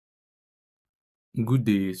Good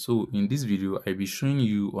day. So in this video, I'll be showing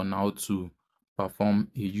you on how to perform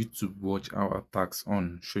a YouTube watch hour task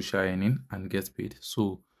on social earning and get paid.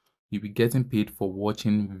 So you'll be getting paid for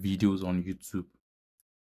watching videos on YouTube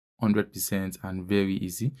 100% and very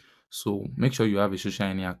easy. So make sure you have a social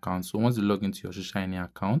earning account. So once you log into your social earning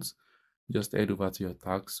account, just head over to your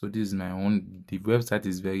task. So this is my own. The website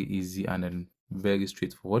is very easy and then very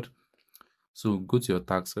straightforward. So go to your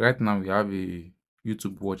tax. Right now we have a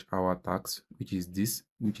YouTube watch hour tax, which is this,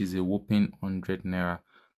 which is a whopping 100 naira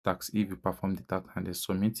tax. If you perform the tax and then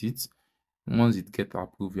submit it, once it gets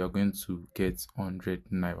approved, you are going to get 100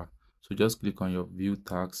 naira. So just click on your view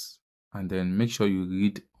tax and then make sure you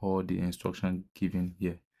read all the instructions given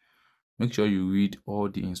here. Make sure you read all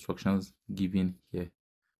the instructions given here.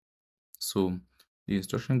 So the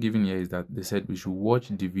instruction given here is that they said we should watch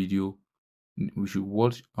the video, we should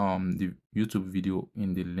watch the YouTube video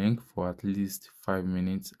in the link for at least 5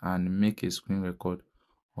 minutes and make a screen record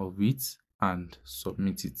of it and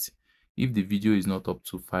submit it. If the video is not up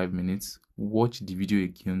to 5 minutes, watch the video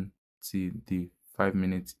again till the 5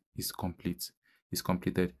 minutes is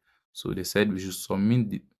completed. So they said we should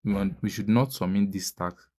we should not submit this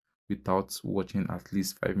task without watching at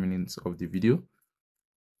least 5 minutes of the video.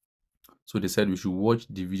 So they said we should watch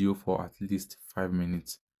the video for at least 5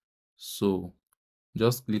 minutes. So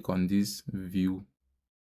just click on this view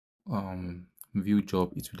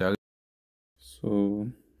job. It will direct. So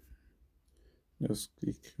just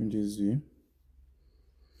click this view.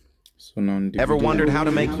 So now Ever wondered how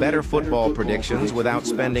to make better football predictions without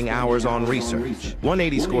spending hours on research?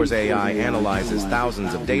 180 Scores AI analyzes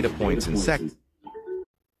thousands of data points in seconds.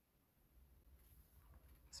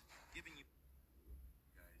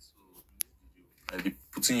 I'll be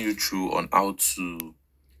putting you through on how to.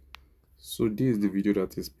 So this is the video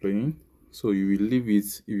that is playing. So you will leave it.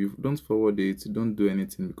 If you don't forward it, don't do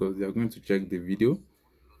anything because they are going to check the video.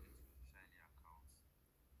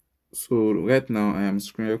 So right now I am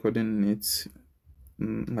screen recording it,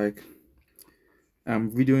 like I'm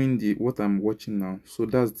videoing the what I'm watching now. So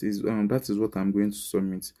that is what I'm going to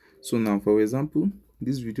submit. So now, for example,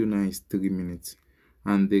 this video now is 3 minutes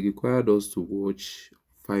and they required us to watch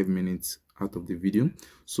 5 minutes out of the video.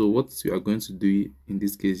 So what we are going to do in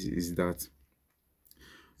this case is that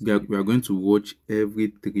we are going to watch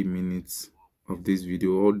every 3 minutes of this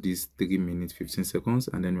video, all these 3 minutes 15 seconds,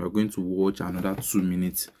 and then we are going to watch another 2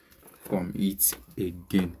 minutes from it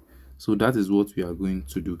again. So that is what we are going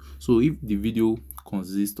to do. So if the video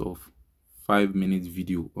consists of 5 minute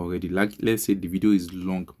video already, like let's say the video is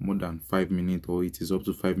long, more than 5 minutes, or it is up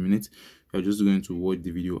to 5 minutes, you're just going to watch the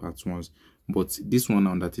video at once. But this one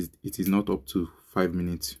now, that it is not up to 5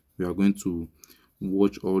 minutes, we are going to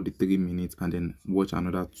watch all the 3 minutes and then watch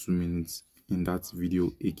another 2 minutes in that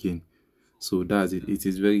video again. So that's it. It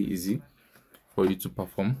is very easy for you to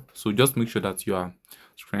perform. So just make sure that you are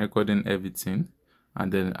screen recording everything,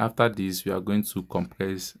 and then after this we are going to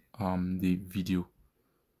compress the video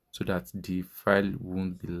so that the file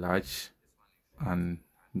won't be large and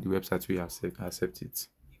the website will accept it.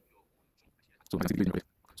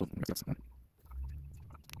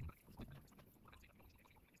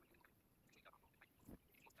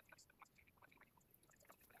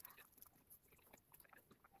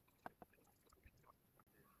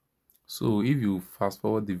 So if you fast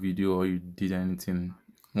forward the video or you did anything,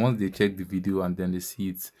 once they check the video and then they see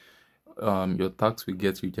it, your tax will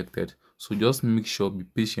get rejected. So just make sure, be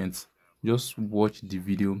patient, just watch the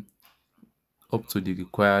video up to the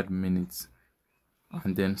required minutes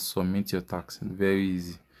and then submit your tax. Very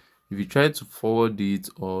easy. If you try to forward it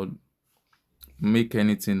or make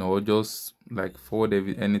anything or just like forward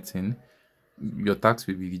anything, your tax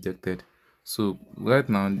will be rejected. So right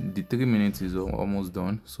now the 3 minutes is almost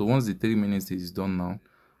done. So once the 3 minutes is done now,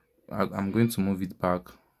 I'm going to move it back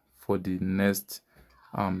for the next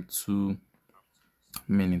 2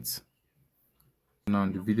 minutes. Now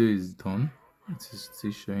the video is done. It is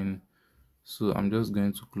still showing. So I'm just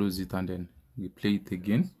going to close it and then replay it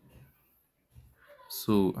again.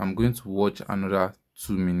 So I'm going to watch another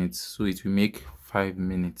 2 minutes, so it will make 5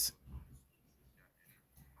 minutes.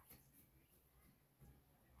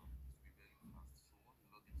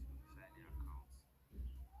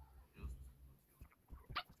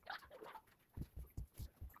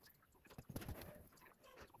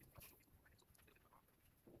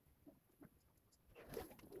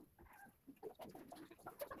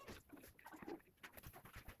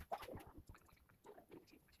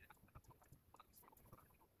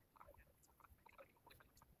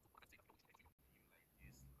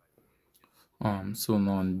 So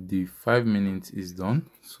now the 5 minutes is done.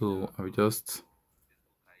 So I will just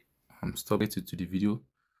stop it to the video.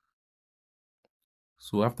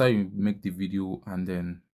 So after you make the video and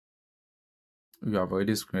then you have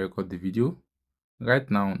already screen record the video, right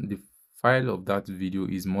now the file of that video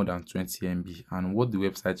is more than 20 MB and what the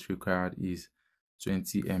website required is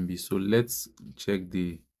 20 MB. So let's check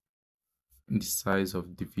the size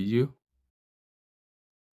of the video.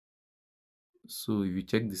 So if you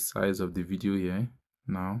check the size of the video here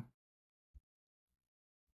now,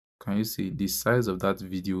 can you see the size of that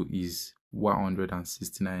video is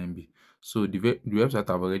 169 MB. So the website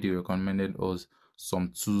have already recommended us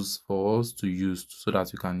some tools for us to use so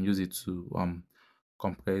that we can use it to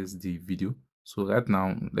compress the video. So right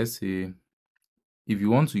now, let's say if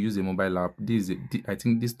you want to use a mobile app, I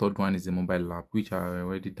think this third one is a mobile app which I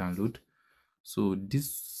already download. So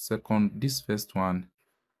this first one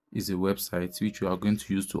is a website which you are going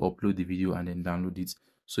to use to upload the video and then download it.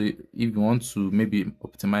 So if you want to maybe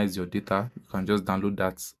optimize your data, you can just download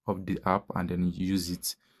that of the app and then use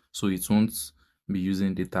it, so it won't be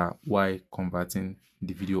using data while converting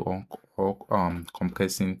the video or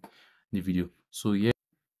compressing the video. So yeah,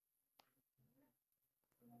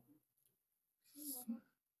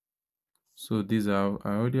 so these are,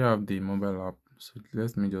 I already have the mobile app, so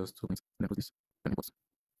let me just open this.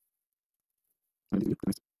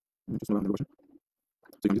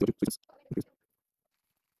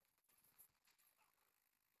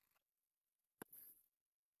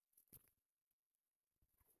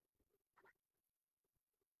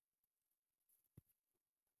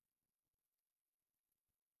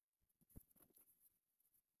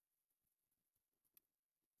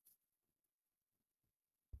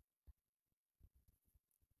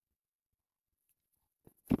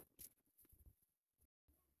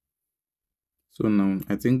 So now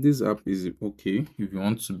I think this app is okay if you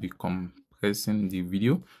want to be compressing the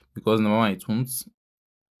video, because number one, it won't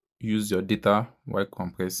use your data while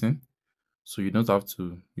compressing, so you don't have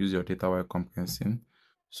to use your data while compressing.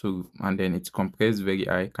 So and then it compressed very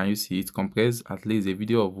high. Can you see it compressed at least a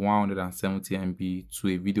video of 170 MB to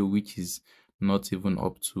a video which is not even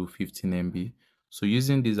up to 15 MB. So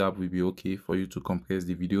using this app will be okay for you to compress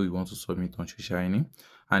the video you want to submit on Socialearning.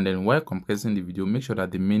 And then while compressing the video, make sure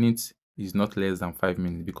that the minute is not less than 5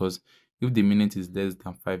 minutes, because if the minute is less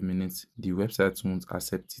than 5 minutes, the website won't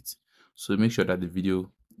accept it. So make sure that the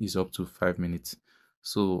video is up to 5 minutes.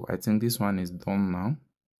 So I think this one is done now.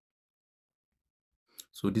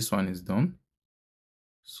 So this one is done.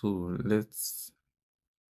 So the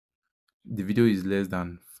video is less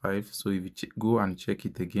than 5. So if you go and check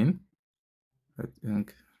it again, I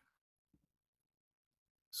think,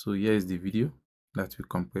 so here is the video that we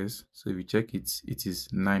compress. So if you check it, it is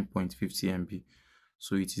 9.50 MB.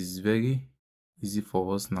 So it is very easy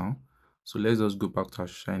for us now. So let's just go back to our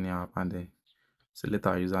Shiny app and then select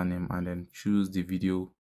our username and then choose the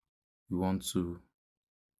video we want to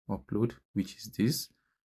upload, which is this,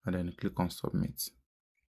 and then click on submit.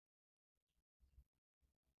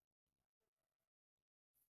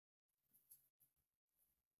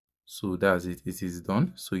 So that's it, it is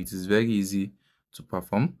done. So it is very easy to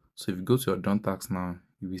perform. So if you go to your done task now,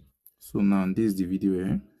 so now this is the video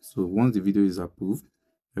here. So once the video is approved,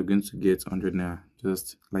 you're going to get 100 naira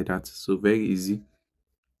just like that. So very easy.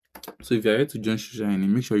 So if you're ready to join Socialearning,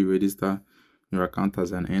 make sure you register your account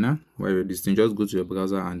as an earner. While you're registering, just go to your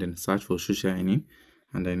browser and then search for Socialearning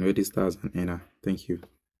and then register as an earner. Thank you.